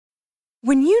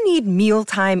When you need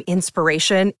mealtime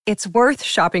inspiration, it's worth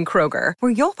shopping Kroger,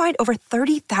 where you'll find over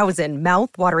 30,000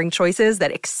 mouth-watering choices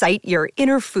that excite your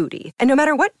inner foodie. And no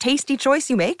matter what tasty choice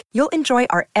you make, you'll enjoy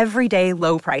our everyday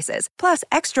low prices, plus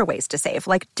extra ways to save,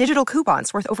 like digital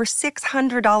coupons worth over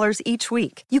 $600 each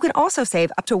week. You can also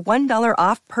save up to $1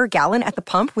 off per gallon at the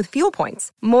pump with fuel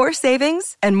points. More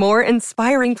savings and more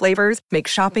inspiring flavors make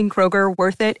shopping Kroger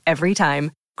worth it every time.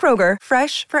 Kroger,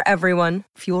 fresh for everyone.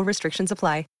 Fuel restrictions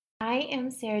apply. I am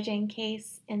Sarah Jane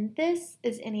Case, and this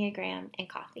is Enneagram and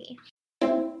Coffee.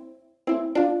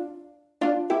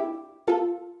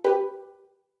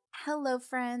 Hello,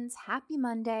 friends. Happy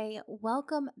Monday.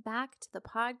 Welcome back to the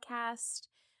podcast.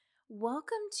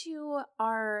 Welcome to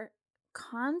our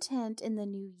content in the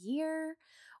new year.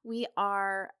 We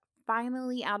are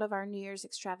finally out of our New Year's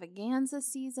extravaganza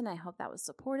season. I hope that was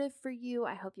supportive for you.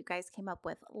 I hope you guys came up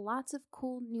with lots of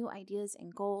cool new ideas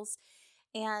and goals.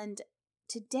 And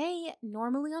today,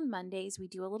 normally on Mondays, we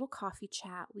do a little coffee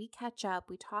chat. We catch up.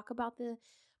 We talk about the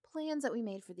plans that we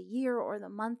made for the year or the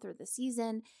month or the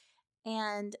season.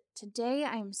 And today,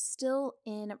 I'm still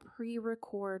in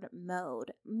pre-record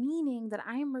mode, meaning that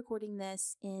I'm recording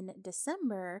this in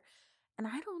December, and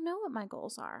I don't know what my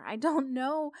goals are. I don't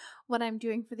know what I'm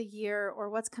doing for the year or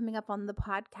what's coming up on the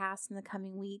podcast in the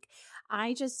coming week.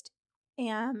 I just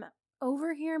am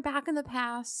over here back in the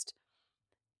past,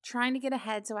 trying to get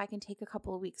ahead so I can take a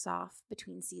couple of weeks off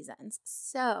between seasons.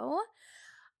 So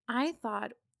I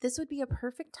thought this would be a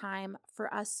perfect time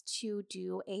for us to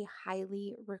do a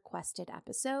highly requested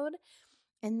episode,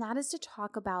 and that is to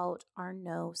talk about our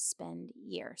no spend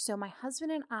year. So my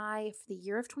husband and I, for the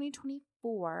year of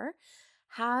 2024,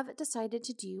 have decided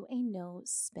to do a no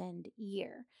spend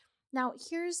year. Now,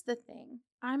 here's the thing.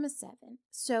 I'm a 7.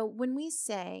 So when we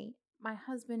say my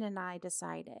husband and I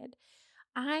decided,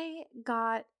 I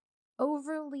got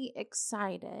overly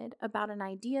excited about an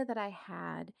idea that I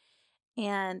had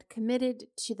and committed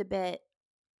to the bit,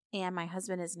 and my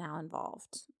husband is now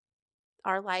involved.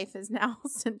 Our life is now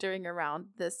centering around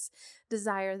this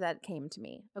desire that came to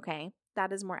me. Okay,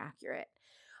 that is more accurate.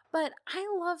 But I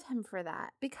love him for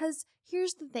that, because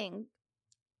here's the thing.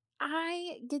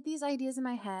 I get these ideas in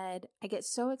my head. I get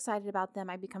so excited about them.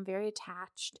 I become very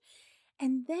attached.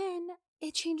 And then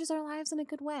it changes our lives in a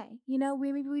good way. You know,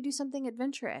 maybe we do something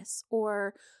adventurous,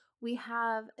 or we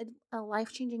have a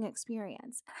life-changing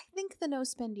experience. And I think the no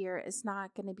spend year is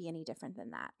not going to be any different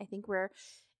than that. I think we're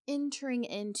entering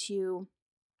into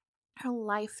a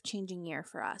life-changing year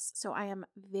for us. So I am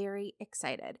very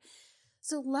excited.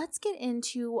 So let's get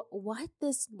into what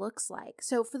this looks like.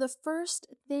 So for the first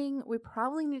thing we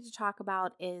probably need to talk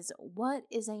about is, what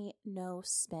is a no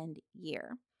spend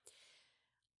year?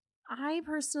 I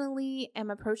personally am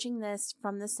approaching this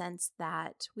from the sense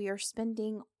that we are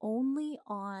spending only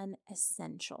on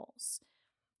essentials.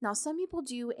 Now, some people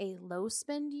do a low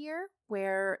spend year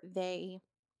where they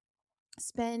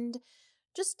spend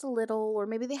just a little, or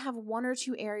maybe they have one or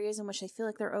two areas in which they feel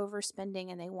like they're overspending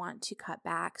and they want to cut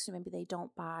back. So maybe they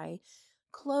don't buy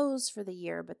clothes for the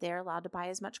year, but they're allowed to buy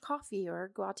as much coffee or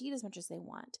go out to eat as much as they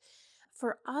want.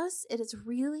 For us, it is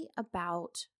really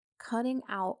about cutting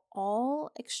out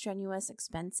all extraneous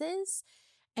expenses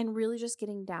and really just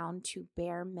getting down to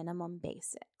bare minimum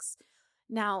basics.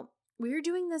 Now, we're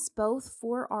doing this both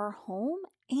for our home,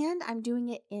 and I'm doing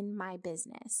it in my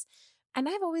business. And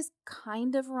I've always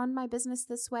kind of run my business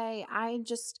this way. I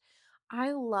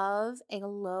love a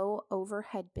low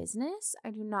overhead business. I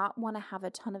do not want to have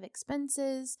a ton of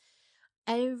expenses.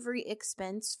 Every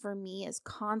expense for me is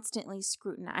constantly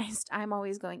scrutinized. I'm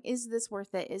always going, is this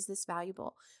worth it? Is this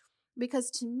valuable?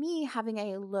 Because to me, having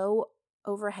a low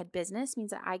overhead business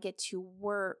means that I get to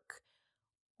work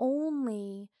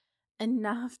only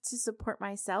enough to support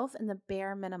myself in the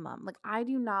bare minimum. Like, I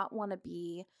do not want to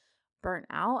be burnt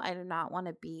out. I do not want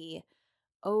to be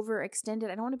overextended.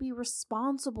 I don't want to be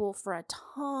responsible for a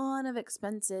ton of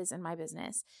expenses in my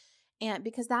business. And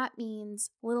because that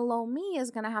means little old me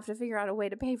is going to have to figure out a way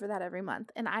to pay for that every month.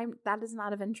 And that is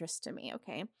not of interest to me.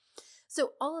 Okay.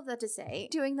 So all of that to say,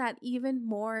 doing that even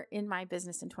more in my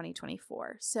business in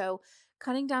 2024. So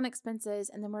cutting down expenses,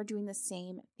 and then we're doing the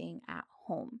same thing at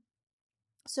home.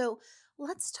 So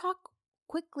let's talk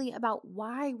quickly about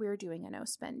why we're doing a no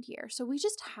spend year. So we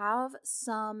just have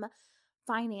some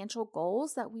financial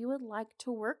goals that we would like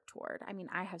to work toward. I mean,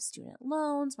 I have student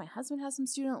loans. My husband has some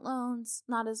student loans,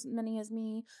 not as many as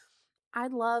me.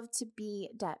 I'd love to be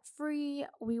debt free.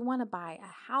 We want to buy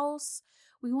a house.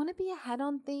 We want to be ahead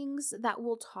on things that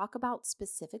we'll talk about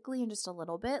specifically in just a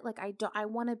little bit. Like, I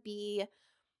want to be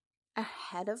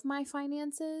ahead of my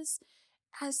finances,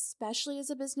 especially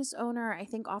as a business owner. I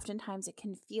think oftentimes it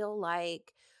can feel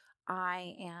like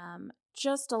I am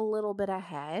just a little bit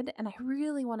ahead, and I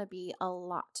really want to be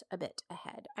a bit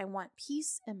ahead. I want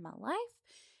peace in my life.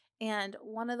 And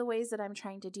one of the ways that I'm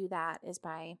trying to do that is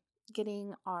by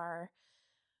getting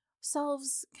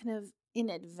ourselves kind of in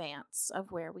advance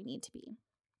of where we need to be.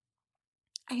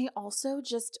 I also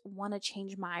just want to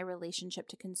change my relationship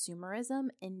to consumerism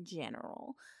in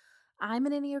general. I'm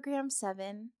an Enneagram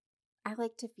 7. I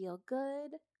like to feel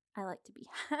good. I like to be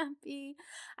happy.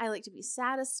 I like to be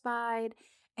satisfied.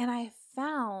 And I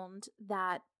found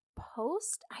that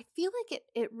I feel like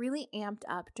it really amped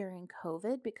up during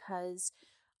COVID because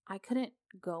I couldn't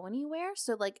go anywhere.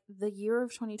 So like the year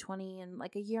of 2020 and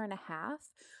like a year and a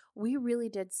half, we really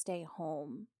did stay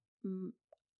home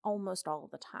almost all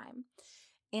the time.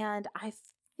 And I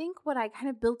think what I kind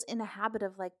of built in a habit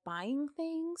of like buying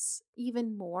things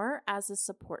even more as a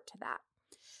support to that.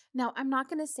 Now, I'm not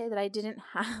going to say that I didn't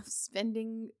have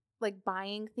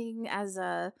buying thing as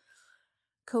a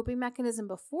coping mechanism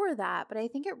before that, but I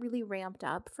think it really ramped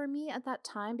up for me at that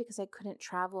time because I couldn't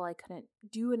travel. I couldn't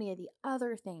do any of the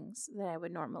other things that I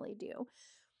would normally do.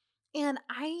 And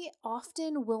I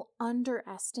often will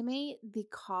underestimate the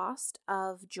cost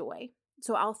of joy.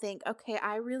 So I'll think, okay,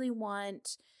 I really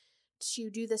want to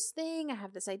do this thing. I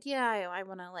have this idea. I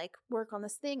want to like work on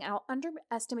this thing. And I'll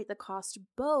underestimate the cost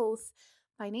both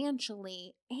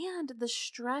financially and the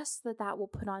stress that will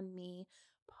put on me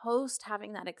post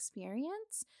having that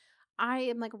experience. I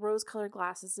am like rose-colored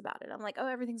glasses about it. I'm like, oh,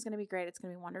 everything's going to be great. It's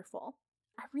going to be wonderful.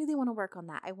 I really want to work on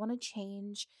that. I want to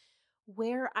change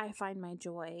where I find my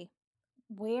joy,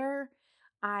 where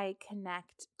I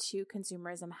connect to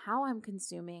consumerism, how I'm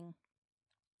consuming.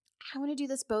 I want to do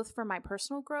this both for my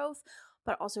personal growth,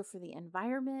 but also for the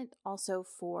environment, also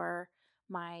for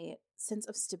my sense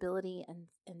of stability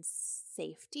and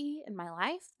safety in my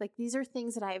life. Like these are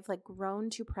things that I've like grown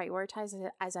to prioritize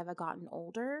as I've gotten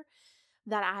older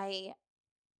that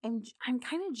I'm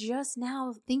kind of just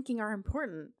now thinking are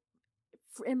important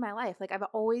in my life. Like I've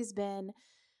always been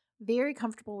very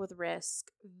comfortable with risk,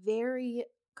 very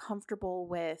comfortable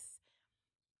with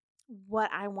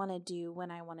what I want to do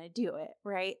when I want to do it,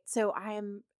 right? So I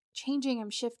am changing, I'm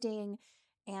shifting,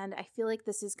 and I feel like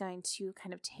this is going to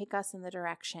kind of take us in the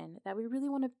direction that we really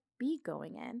want to be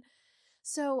going in.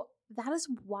 So that is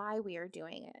why we are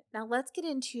doing it. Now let's get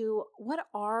into what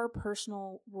our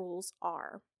personal rules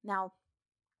are. Now,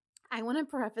 I want to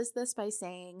preface this by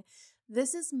saying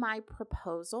this is my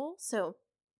proposal. So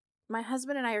my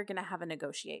husband and I are going to have a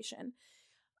negotiation.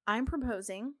 I'm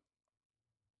proposing,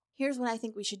 here's what I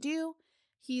think we should do.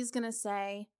 He's going to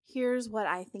say, here's what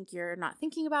I think you're not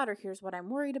thinking about, or here's what I'm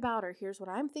worried about, or here's what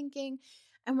I'm thinking.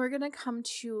 And we're going to come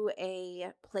to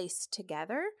a place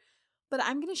together. But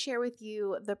I'm going to share with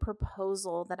you the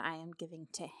proposal that I am giving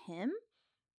to him.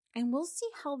 And we'll see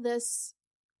how this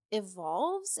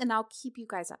evolves, and I'll keep you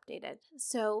guys updated.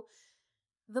 So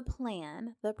the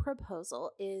plan, the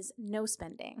proposal is no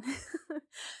spending.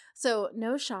 So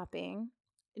no shopping,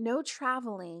 no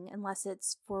traveling unless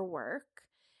it's for work.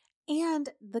 And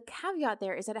the caveat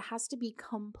there is that it has to be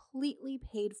completely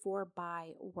paid for by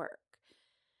work.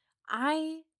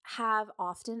 I have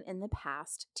often in the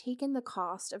past taken the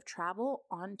cost of travel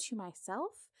onto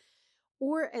myself,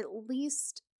 or at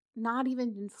least not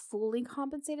even been fully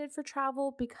compensated for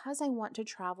travel because I want to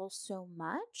travel so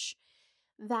much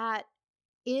that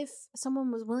if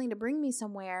someone was willing to bring me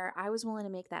somewhere, I was willing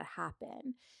to make that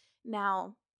happen.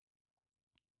 Now,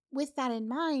 with that in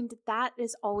mind, that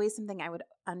is always something I would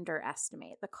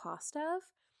underestimate the cost of.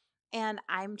 And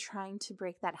I'm trying to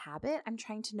break that habit. I'm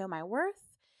trying to know my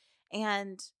worth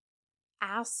and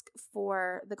ask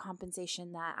for the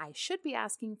compensation that I should be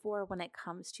asking for when it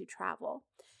comes to travel.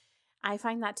 I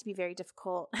find that to be very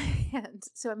difficult. And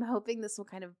so I'm hoping this will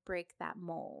kind of break that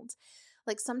mold.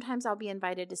 Like sometimes I'll be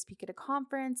invited to speak at a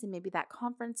conference and maybe that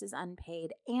conference is unpaid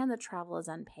and the travel is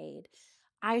unpaid.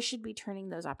 I should be turning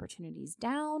those opportunities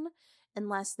down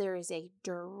unless there is a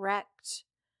direct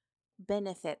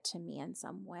benefit to me in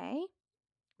some way.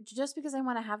 Just because I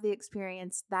want to have the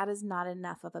experience, that is not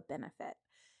enough of a benefit.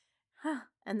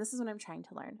 And this is what I'm trying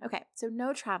to learn. Okay, so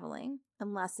no traveling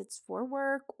unless it's for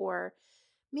work, or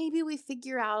maybe we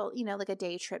figure out, like a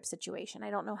day trip situation.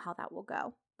 I don't know how that will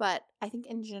go, but I think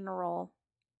in general,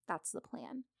 that's the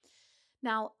plan.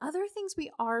 Now, other things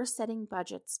we are setting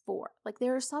budgets for, like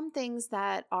there are some things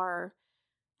that are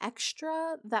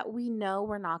extra that we know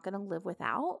we're not going to live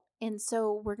without. And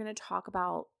so we're going to talk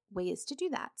about ways to do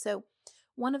that. So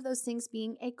one of those things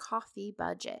being a coffee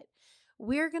budget.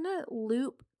 We're going to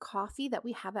loop coffee that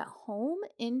we have at home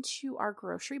into our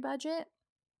grocery budget.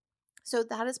 So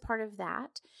that is part of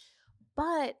that.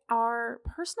 But our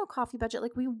personal coffee budget,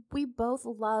 like we both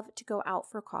love to go out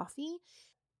for coffee.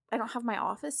 I don't have my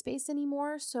office space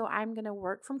anymore, so I'm going to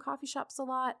work from coffee shops a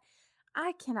lot.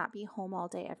 I cannot be home all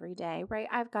day every day, right?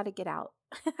 I've got to get out.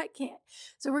 I can't.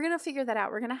 So we're going to figure that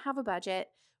out. We're going to have a budget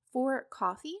for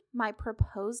coffee. My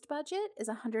proposed budget is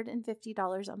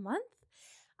 $150 a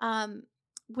month,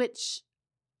 which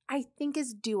I think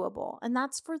is doable. And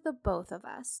that's for the both of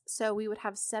us. So we would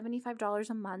have $75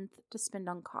 a month to spend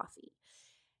on coffee.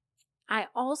 I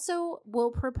also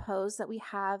will propose that we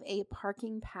have a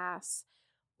parking pass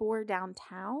for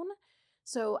downtown.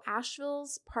 So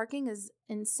Asheville's parking is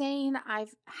insane.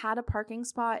 I've had a parking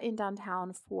spot in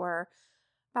downtown for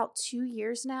about 2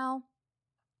 years now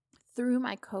through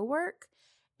my co-work.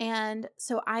 And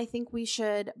so I think we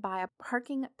should buy a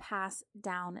parking pass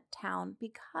downtown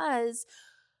because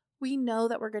we know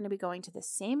that we're going to be going to the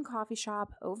same coffee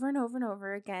shop over and over and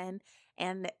over again.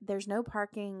 And there's no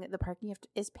parking. The parking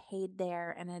is paid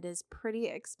there and it is pretty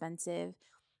expensive.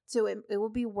 So it will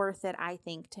be worth it, I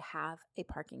think, to have a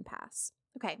parking pass.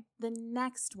 Okay, the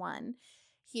next one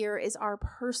here is our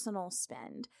personal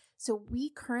spend. So we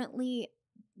currently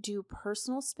do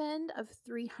personal spend of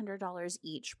 $300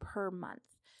 each per month.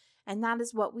 And that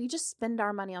is what we just spend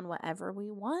our money on whatever we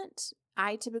want.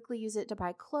 I typically use it to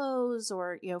buy clothes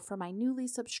or, for my Nuuly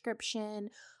subscription.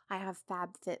 I have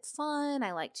FabFitFun.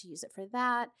 I like to use it for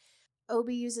that.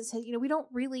 Obi uses his, we don't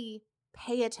really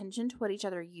pay attention to what each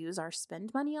other use our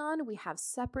spend money on. We have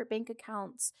separate bank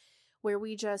accounts where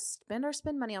we just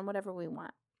spend money on whatever we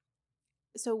want.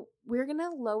 So we're going to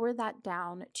lower that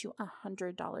down to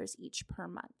 $100 each per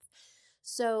month.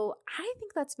 So I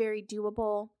think that's very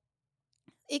doable.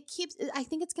 I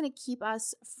think it's going to keep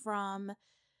us from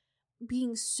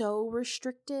being so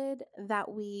restricted that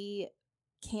we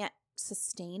can't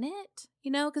sustain it,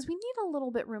 because we need a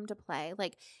little bit room to play.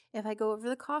 Like if I go over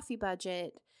the coffee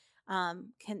budget,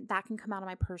 that can come out of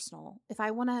my personal. If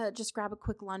I want to just grab a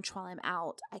quick lunch while I'm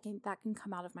out, that can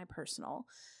come out of my personal.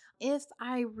 If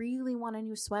I really want a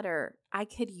new sweater, I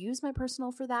could use my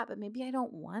personal for that, but maybe I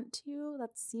don't want to.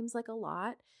 That seems like a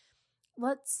lot.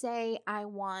 Let's say I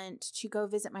want to go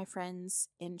visit my friends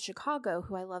in Chicago,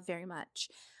 who I love very much.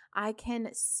 I can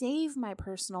save my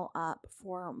personal up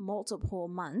for multiple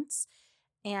months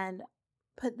and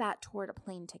put that toward a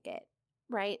plane ticket,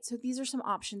 right? So these are some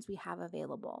options we have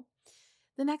available.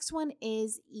 The next one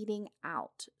is eating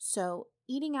out. So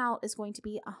eating out is going to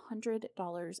be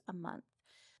 $100 a month.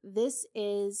 This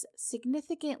is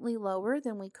significantly lower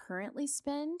than we currently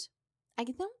spend. I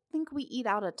don't think we eat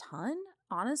out a ton.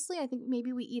 Honestly, I think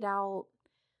maybe we eat out,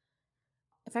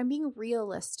 if I'm being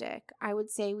realistic, I would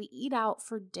say we eat out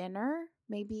for dinner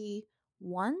maybe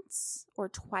once or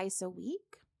twice a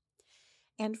week.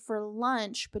 And for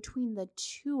lunch, between the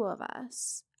two of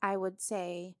us, I would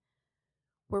say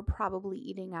we're probably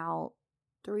eating out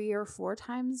 3 or 4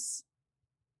 times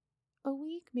a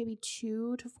week, maybe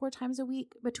 2 to 4 times a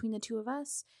week between the two of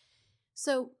us.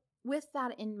 So with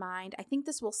that in mind, I think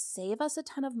this will save us a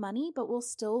ton of money, but we'll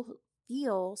still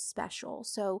feel special.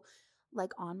 So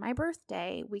like on my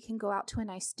birthday, we can go out to a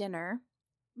nice dinner,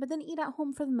 but then eat at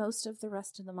home for the most of the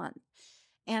rest of the month.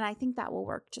 And I think that will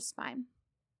work just fine.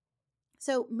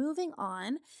 So moving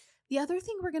on, the other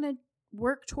thing we're going to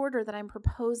work toward, or that I'm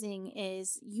proposing,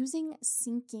 is using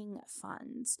sinking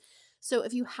funds. So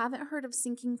if you haven't heard of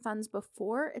sinking funds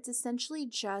before, it's essentially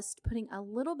just putting a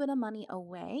little bit of money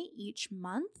away each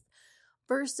month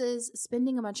versus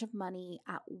spending a bunch of money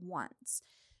at once.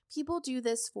 People do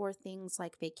this for things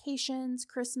like vacations,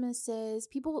 Christmases.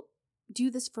 People do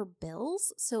this for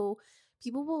bills. So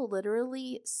people will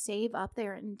literally save up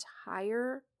their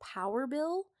entire power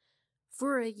bill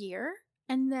for a year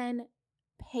and then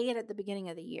pay it at the beginning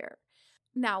of the year.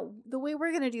 Now, the way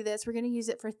we're going to do this, we're going to use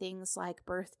it for things like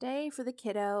birthday for the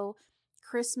kiddo,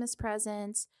 Christmas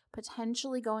presents,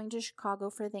 potentially going to Chicago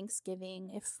for Thanksgiving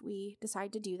if we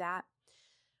decide to do that.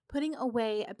 Putting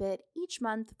away a bit each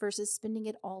month versus spending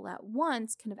it all at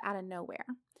once, kind of out of nowhere.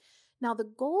 Now, the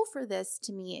goal for this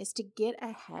to me is to get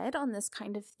ahead on this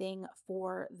kind of thing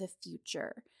for the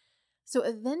future. So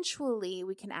eventually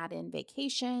we can add in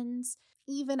vacations.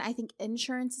 Even I think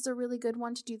insurance is a really good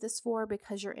one to do this for,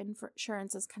 because your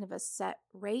insurance is kind of a set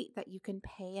rate that you can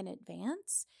pay in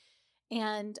advance.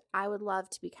 And I would love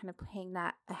to be kind of paying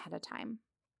that ahead of time.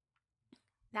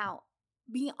 Now,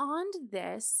 beyond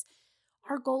this,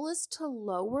 our goal is to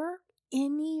lower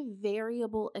any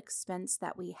variable expense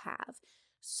that we have.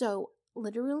 So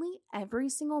literally every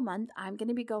single month, I'm going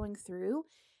to be going through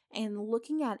and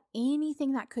looking at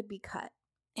anything that could be cut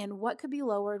and what could be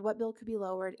lowered, what bill could be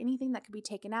lowered, anything that could be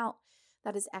taken out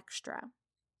that is extra.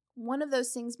 One of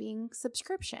those things being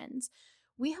subscriptions.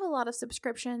 We have a lot of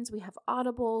subscriptions. We have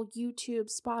Audible, YouTube,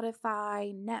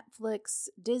 Spotify, Netflix,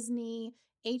 Disney,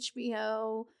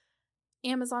 HBO,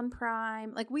 Amazon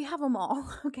Prime. Like, we have them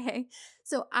all, okay?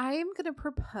 So I'm going to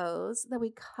propose that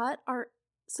we cut our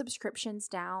subscriptions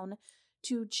down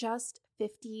to just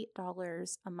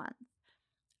 $50 a month.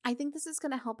 I think this is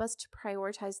going to help us to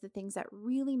prioritize the things that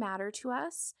really matter to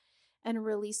us and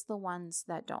release the ones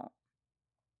that don't.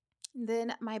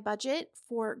 Then my budget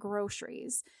for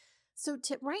groceries. So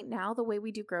right now, the way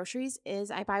we do groceries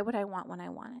is I buy what I want when I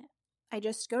want it. I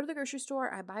just go to the grocery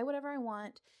store, I buy whatever I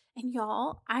want. And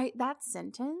y'all, that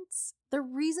sentence, the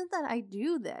reason that I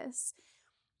do this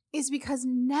is because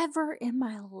never in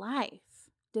my life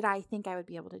did I think I would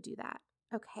be able to do that.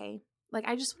 Okay? Like,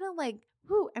 I just want to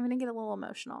I'm going to get a little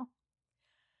emotional.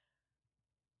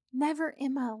 Never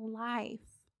in my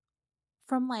life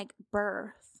from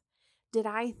birth did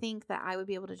I think that I would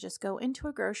be able to just go into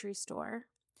a grocery store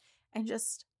and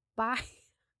just buy.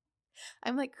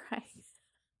 I'm crying.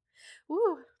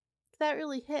 Woo, that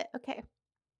really hit. Okay.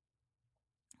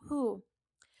 Woo.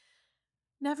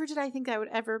 Never did I think I would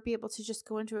ever be able to just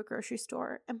go into a grocery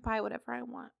store and buy whatever I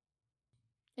want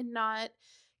and not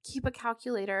keep a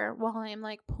calculator while I'm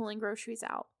pulling groceries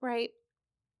out, right?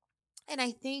 And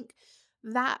I think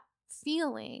that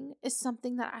feeling is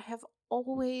something that I have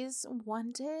always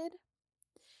wanted.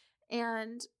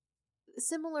 And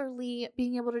similarly,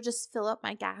 being able to just fill up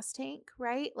my gas tank,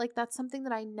 right? That's something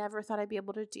that I never thought I'd be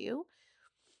able to do.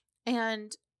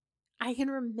 And I can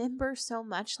remember so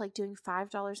much doing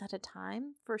 $5 at a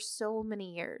time for so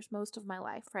many years, most of my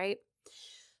life, right?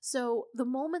 So the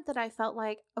moment that I felt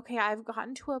okay, I've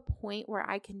gotten to a point where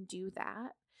I can do that,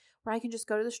 where I can just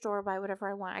go to the store, buy whatever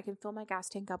I want. I can fill my gas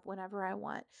tank up whenever I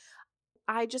want.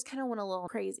 I just kind of went a little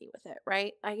crazy with it,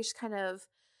 right? I just kind of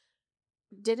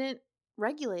didn't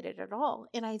regulate it at all.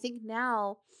 And I think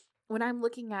now when I'm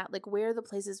looking at where the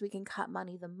places we can cut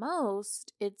money the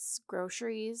most, it's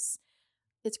groceries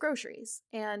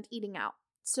and eating out.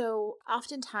 So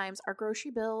oftentimes our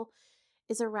grocery bill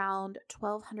is around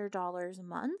 $1,200 a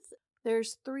month.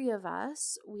 There's 3 of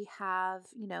us. We have,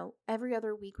 every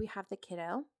other week we have the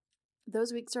kiddo.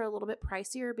 Those weeks are a little bit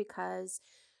pricier because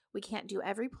we can't do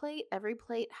every plate. Every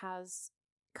plate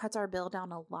cuts our bill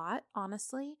down a lot,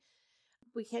 honestly.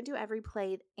 We can't do every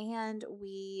plate, and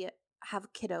we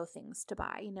have kiddo things to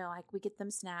buy. We get them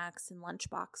snacks and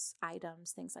lunchbox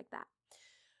items, things like that.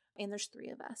 And there's 3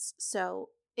 of us, so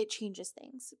it changes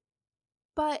things.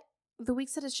 But the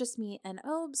weeks that it's just me and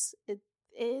Obes,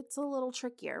 it's a little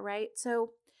trickier, right?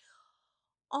 So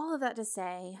all of that to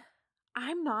say,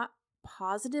 I'm not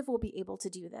positive we'll be able to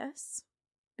do this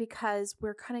because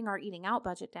we're cutting our eating out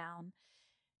budget down.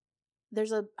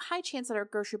 There's a high chance that our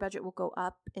grocery budget will go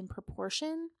up in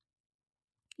proportion,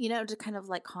 to kind of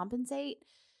compensate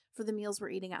for the meals we're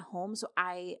eating at home. So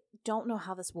I don't know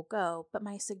how this will go, but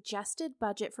my suggested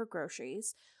budget for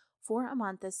groceries for a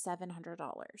month is $700.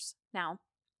 Now,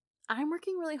 I'm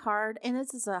working really hard, and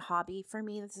this is a hobby for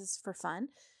me. This is for fun,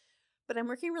 but I'm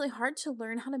working really hard to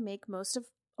learn how to make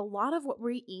a lot of what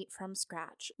we eat from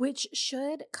scratch, which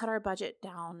should cut our budget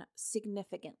down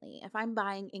significantly. If I'm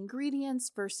buying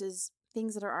ingredients versus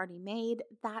things that are already made,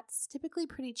 that's typically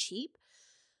pretty cheap.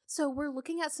 So we're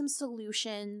looking at some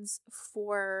solutions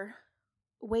for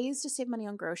ways to save money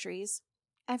on groceries.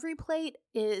 Every Plate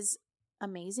is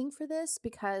amazing for this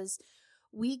because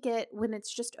when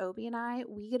it's just Obi and I,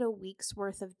 we get a week's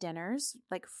worth of dinners,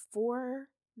 4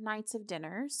 nights of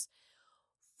dinners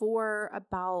for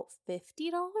about $50,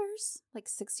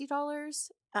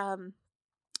 $60.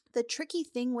 The tricky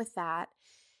thing with that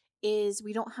is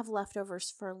we don't have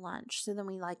leftovers for lunch. So then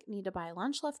we need to buy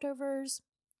lunch leftovers.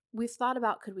 We've thought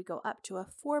about, could we go up to a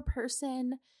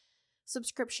 4-person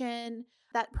subscription?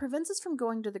 That prevents us from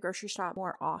going to the grocery shop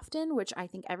more often, which I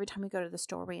think every time we go to the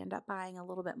store, we end up buying a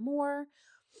little bit more.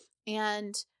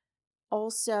 And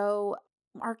also,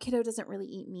 our kiddo doesn't really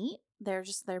eat meat. They're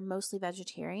mostly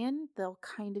vegetarian. They'll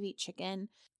kind of eat chicken.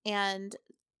 And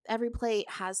Every Plate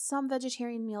has some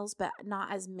vegetarian meals, but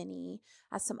not as many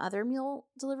as some other meal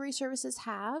delivery services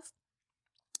have.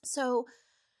 So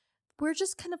we're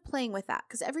just kind of playing with that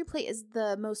because Every Plate is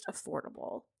the most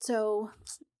affordable. So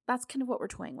that's kind of what we're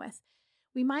toying with.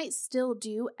 We might still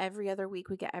do every other week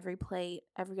we get Every Plate,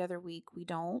 every other week we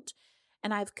don't.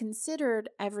 And I've considered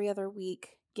every other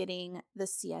week getting the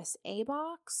CSA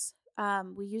box.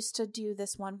 We used to do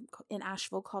this one in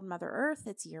Asheville called Mother Earth.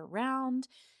 It's year round.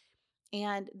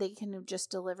 And they can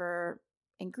just deliver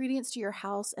ingredients to your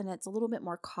house, and it's a little bit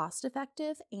more cost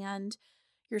effective, and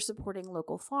you're supporting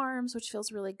local farms, which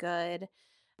feels really good.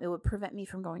 It would prevent me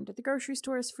from going to the grocery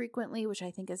stores frequently, which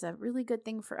I think is a really good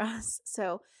thing for us.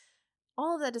 So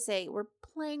all of that to say, we're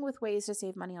playing with ways to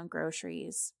save money on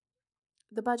groceries.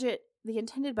 The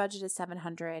intended budget is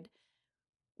 $700.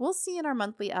 We'll see in our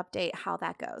monthly update how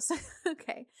that goes.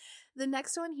 Okay. The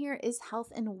next one here is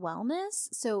health and wellness.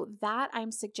 So that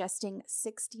I'm suggesting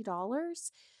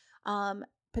 $60,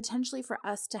 potentially for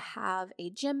us to have a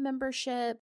gym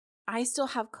membership. I still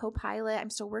have Copilot.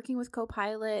 I'm still working with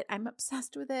Copilot. I'm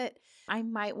obsessed with it. I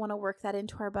might want to work that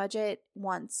into our budget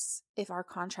once if our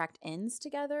contract ends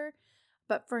together.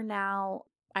 But for now,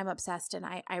 I'm obsessed, and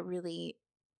I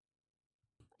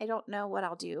don't know what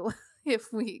I'll do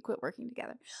if we quit working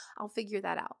together. I'll figure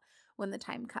that out when the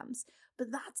time comes.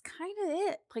 But that's kind of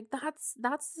it. Like that's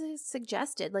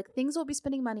suggested. Like things we'll be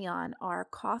spending money on are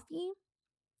coffee,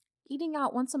 eating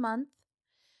out once a month.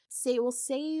 We'll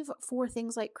save for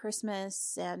things like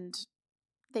Christmas and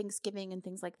Thanksgiving and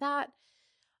things like that.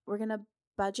 We're going to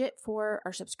budget for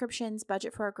our subscriptions,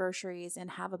 budget for our groceries,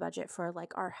 and have a budget for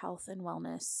like our health and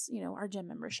wellness, our gym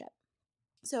membership.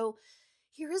 So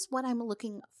here is what I'm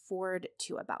looking forward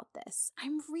to about this.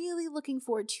 I'm really looking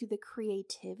forward to the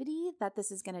creativity that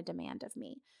this is going to demand of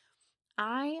me.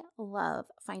 I love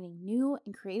finding new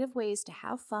and creative ways to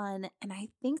have fun, and I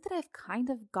think that I've kind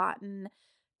of gotten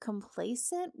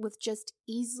complacent with just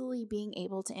easily being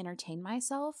able to entertain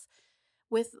myself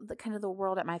with the kind of the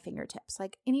world at my fingertips.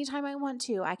 Like anytime I want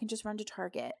to, I can just run to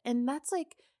Target, and that's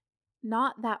like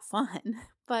not that fun,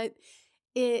 but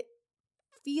it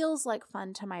feels like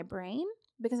fun to my brain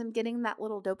because I'm getting that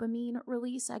little dopamine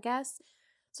release, I guess.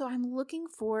 So I'm looking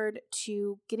forward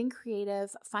to getting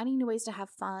creative, finding new ways to have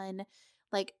fun.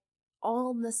 Like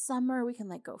all in the summer, we can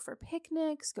like go for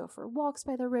picnics, go for walks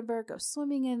by the river, go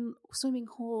swimming in swimming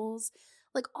holes.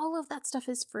 Like all of that stuff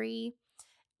is free.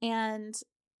 And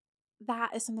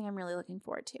that is something I'm really looking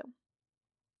forward to.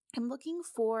 I'm looking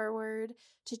forward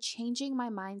to changing my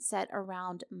mindset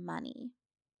around money.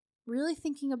 Really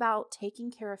thinking about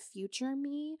taking care of future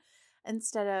me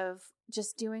instead of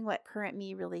just doing what current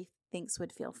me really thinks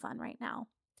would feel fun right now.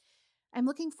 I'm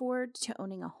looking forward to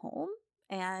owning a home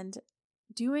and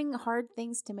doing hard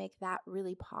things to make that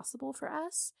really possible for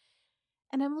us.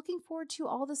 And I'm looking forward to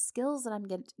all the skills that I'm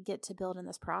going to get to build in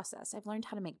this process. I've learned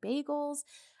how to make bagels.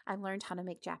 I've learned how to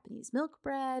make Japanese milk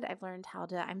bread.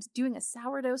 I'm doing a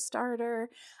sourdough starter.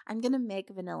 I'm going to make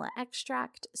vanilla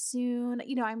extract soon.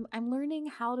 I'm learning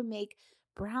how to make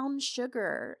brown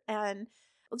sugar and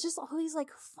just all these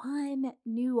like fun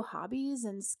new hobbies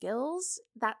and skills.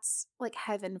 That's like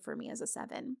heaven for me as a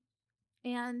 7.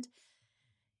 And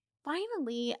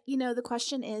finally, the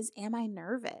question is, am I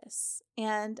nervous?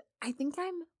 And I think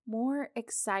I'm more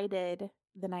excited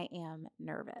than I am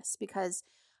nervous because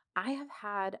I have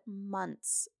had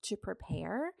months to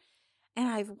prepare and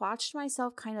I've watched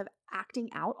myself kind of acting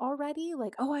out already.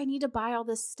 Like, oh, I need to buy all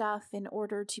this stuff in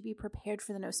order to be prepared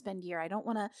for the no spend year. I don't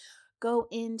want to go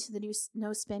into the new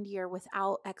no spend year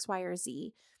without X, Y, or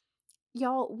Z.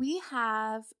 Y'all, we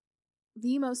have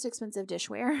the most expensive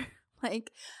dishware.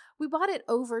 Like, we bought it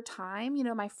over time.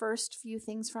 My first few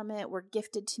things from it were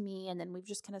gifted to me, and then we've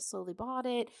just kind of slowly bought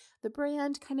it. The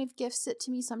brand kind of gifts it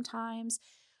to me sometimes.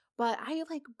 But I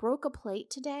like broke a plate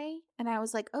today, and I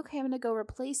was like, okay, I'm going to go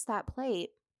replace that plate.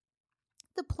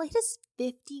 The plate is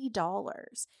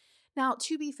 $50. Now,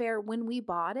 to be fair, when we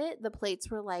bought it, the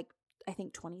plates were like, I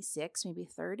think 26, maybe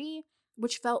 30,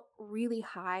 which felt really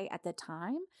high at the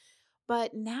time.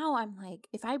 But now I'm like,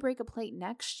 if I break a plate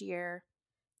next year,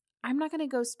 I'm not going to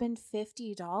go spend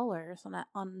 $50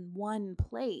 on one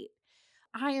plate.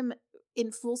 I am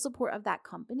in full support of that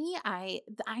company. I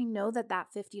know that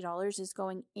 $50 is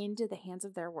going into the hands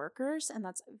of their workers, and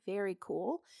that's very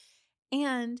cool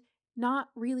and not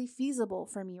really feasible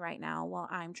for me right now while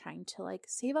I'm trying to like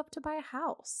save up to buy a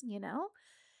house,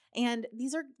 And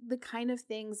these are the kind of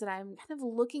things that I'm kind of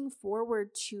looking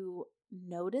forward to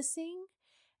noticing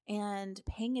and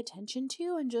paying attention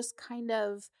to and just kind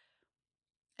of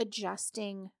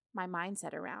adjusting my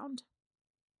mindset around.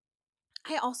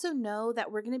 I also know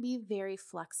that we're going to be very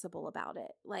flexible about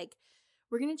it. Like,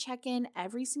 we're going to check in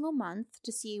every single month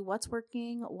to see what's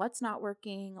working, what's not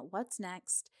working, what's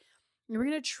next. And we're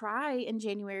going to try in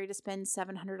January to spend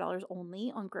 $700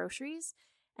 only on groceries.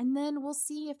 And then we'll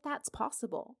see if that's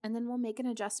possible. And then we'll make an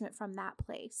adjustment from that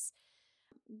place.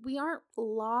 We aren't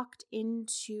locked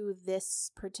into this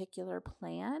particular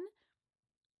plan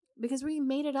because we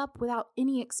made it up without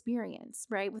any experience,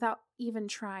 right? Without even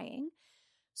trying.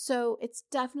 So it's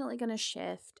definitely going to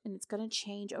shift and it's going to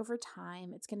change over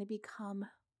time. It's going to become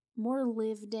more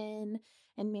lived in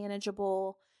and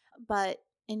manageable. But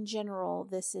in general,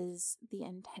 this is the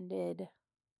intended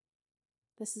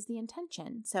This is the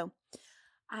intention. So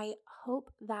I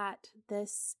hope that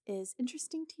this is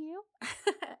interesting to you.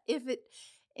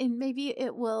 And maybe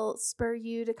it will spur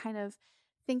you to kind of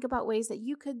think about ways that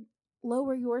you could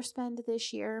lower your spend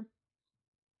this year.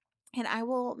 And I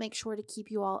will make sure to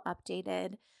keep you all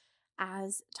updated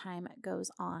as time goes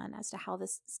on as to how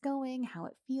this is going, how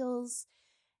it feels.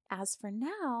 As for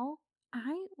now,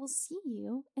 I will see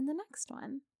you in the next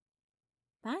one.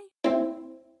 Bye.